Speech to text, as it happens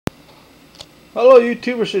Hello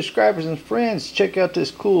YouTuber subscribers and friends, check out this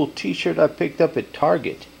cool t-shirt I picked up at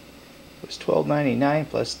Target. It was $12.99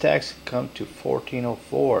 plus tax, come to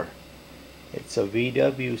 $14.04. It's a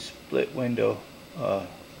VW split window,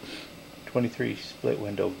 23 split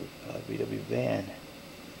window VW van.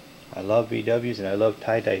 I love VWs and I love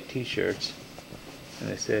tie-dye t-shirts. And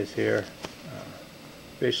it says here,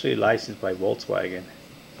 officially licensed by Volkswagen.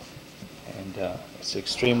 And it's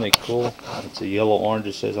extremely cool. It's a yellow orange,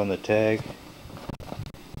 it says on the tag.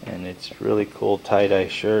 And it's really cool tie-dye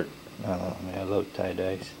shirt. I love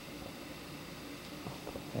tie-dyes.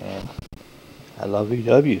 And I love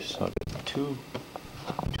VWs. So I've got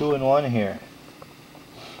two in one here.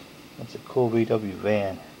 That's a cool VW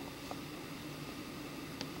van.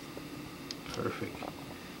 Perfect.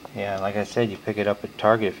 Yeah, like I said, you pick it up at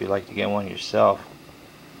Target if you'd like to get one yourself.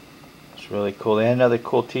 It's really cool. They had another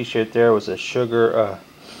cool t-shirt there. It was a sugar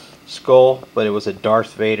skull, but it was a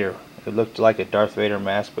Darth Vader. It looked like a Darth Vader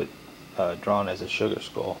mask, but drawn as a sugar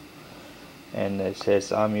skull. And it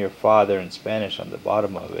says, "I'm your father" in Spanish on the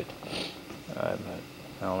bottom of it. I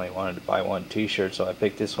only wanted to buy one t-shirt, so I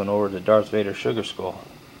picked this one over the Darth Vader sugar skull.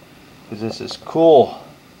 Because this is cool.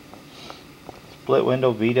 Split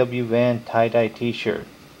window VW van tie-dye t-shirt.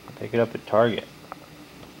 Pick it up at Target.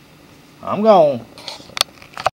 I'm gone.